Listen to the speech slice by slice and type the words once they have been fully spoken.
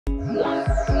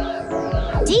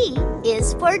D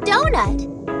is for donut.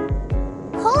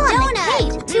 Pull on the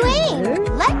cape to aim.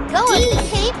 Let go of the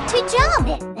cape to jump.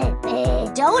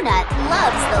 Donut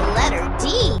loves the letter D.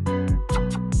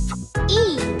 E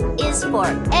is for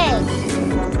egg.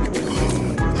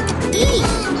 E.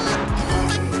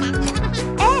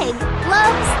 Egg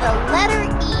loves the letter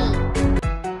E.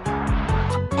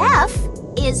 F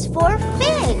is for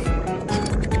fig.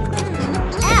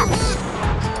 F.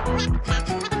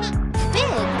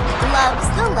 Fig loves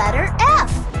the letter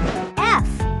F. F.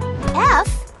 F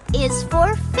is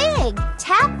for fig.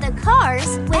 Tap the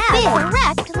cars with the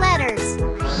correct letters.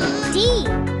 D.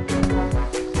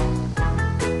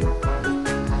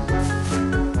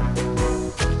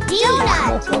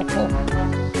 Donut.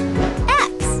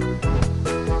 X.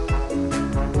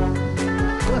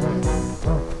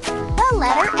 The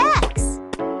letter X.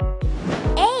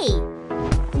 A.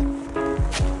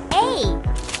 A.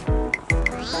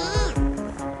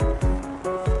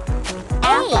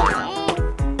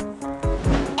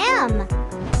 M.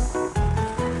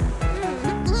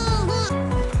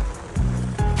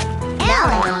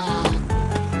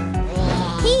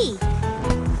 P.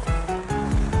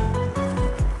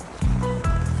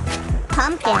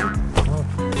 Pumpkin.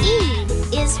 E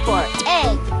is for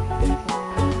egg.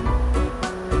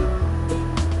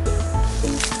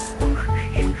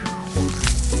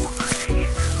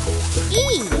 E.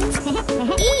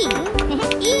 E. E.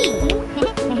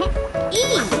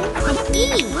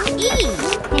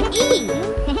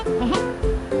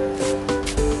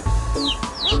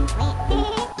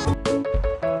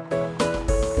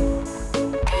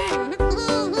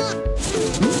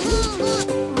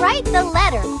 Write the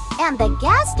letter, and the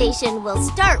gas station will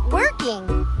start working.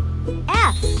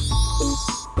 F.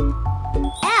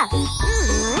 F.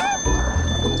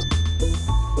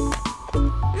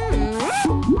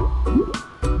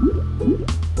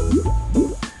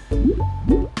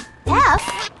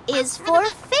 F is for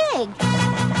fig.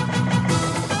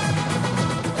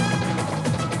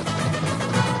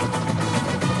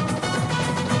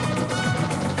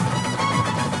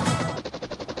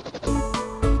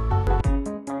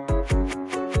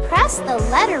 Press the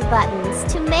letter buttons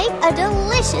to make a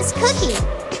delicious cookie.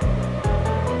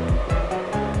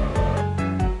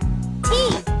 T.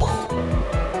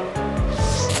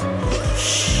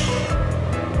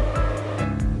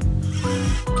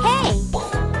 K.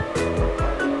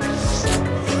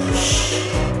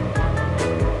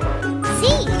 Z.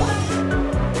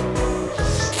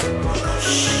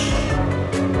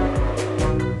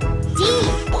 D.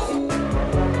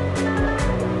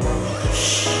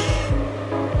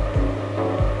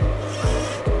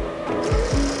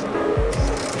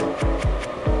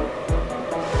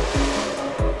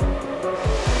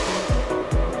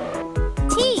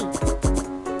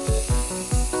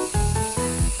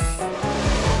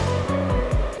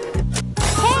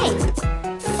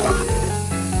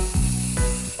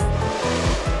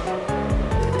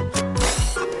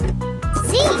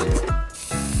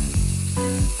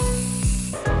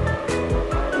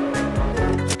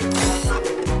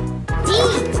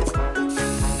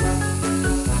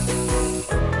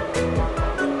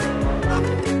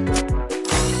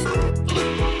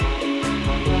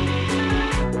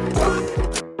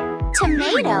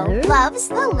 Tomato loves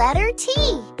the letter T.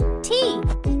 T.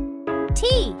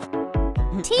 T.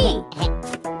 T.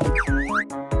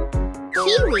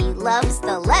 Kiwi loves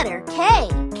the letter K.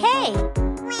 K.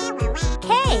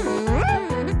 K.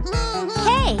 K.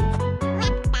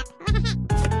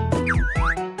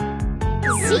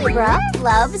 Zebra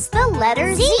loves the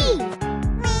letter Z.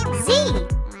 Z.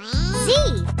 Z.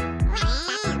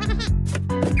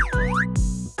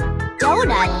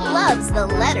 Donut loves the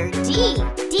letter D.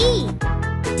 D.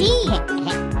 D.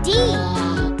 D.